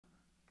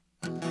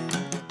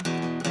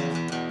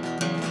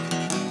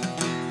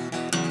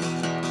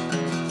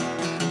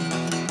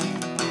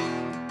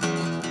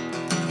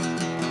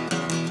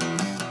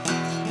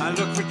I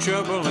looked for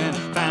trouble and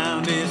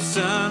found his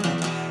son,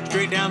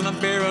 straight down the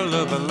barrel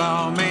of a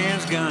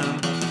lawman's gun.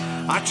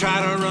 I try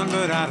to run,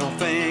 but I don't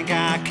think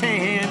I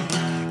can.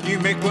 You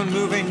make one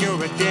move and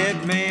you're a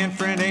dead man.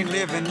 Friend ain't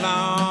living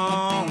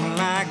long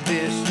like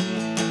this.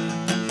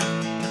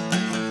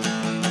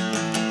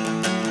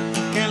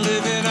 Can't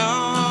live it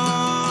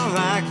all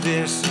like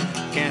this,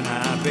 can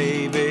I,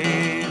 baby?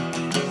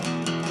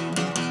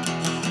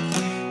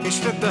 He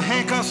slipped the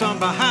handcuffs on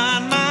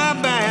behind my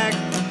back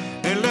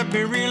and left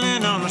me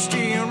reeling on a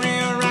steel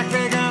rail rack.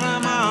 They got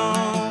 'em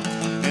all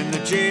in the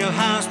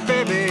jailhouse,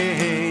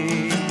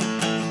 baby.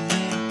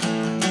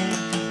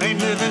 Ain't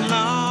living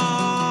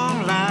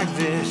long like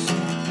this.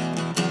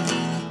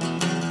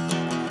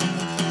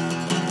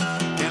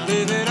 Can't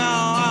live it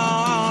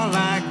all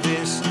like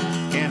this,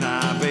 can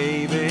I,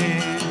 baby?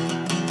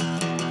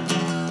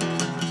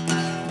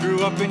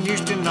 Grew up in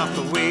Houston off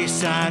the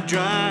Wayside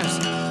Drives,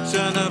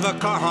 son of a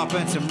car hop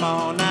and some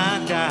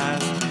all-night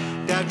dives.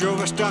 Dad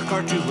drove a stock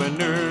car to an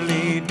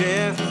early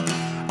death.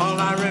 All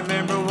I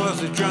remember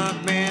was a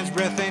drunk man's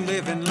breath. Ain't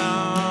living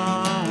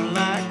long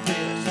like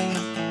this.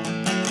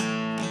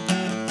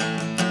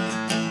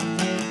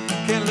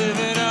 Can't live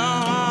it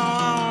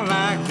all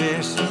like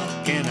this,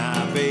 can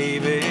I,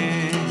 baby?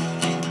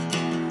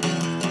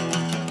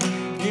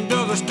 You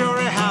know the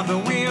story how the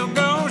wheel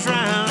goes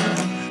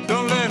round.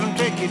 Don't let them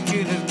take you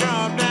to the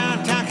job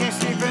downtown. Can't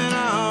sleep at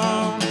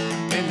all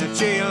in the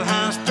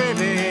jailhouse,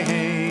 baby.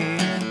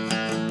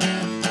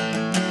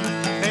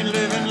 Ain't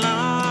living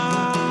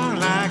long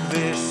like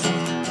this.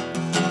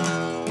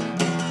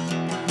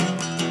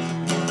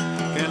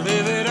 Can't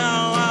live it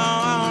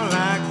all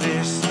like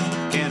this,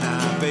 can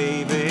I,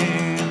 baby?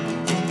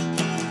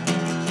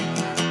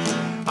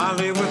 I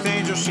live with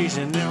Angel, she's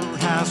an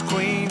in-house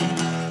queen.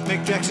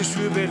 Make Texas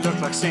Ruby look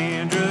like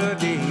Sandra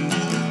Dee.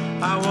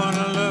 I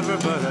wanna love her,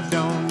 but I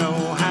don't know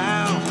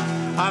how.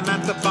 I'm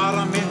at the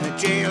bottom in the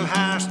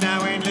jailhouse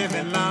now. Ain't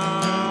living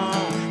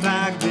long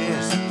like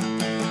this.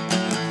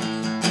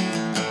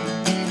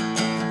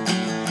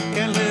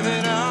 Can't live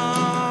it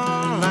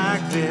all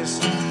like this,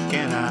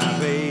 can I,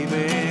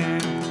 baby?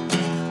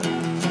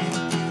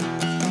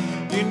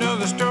 You know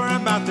the story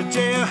about the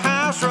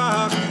jailhouse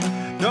rock.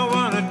 Don't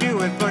wanna do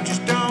it, but you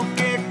start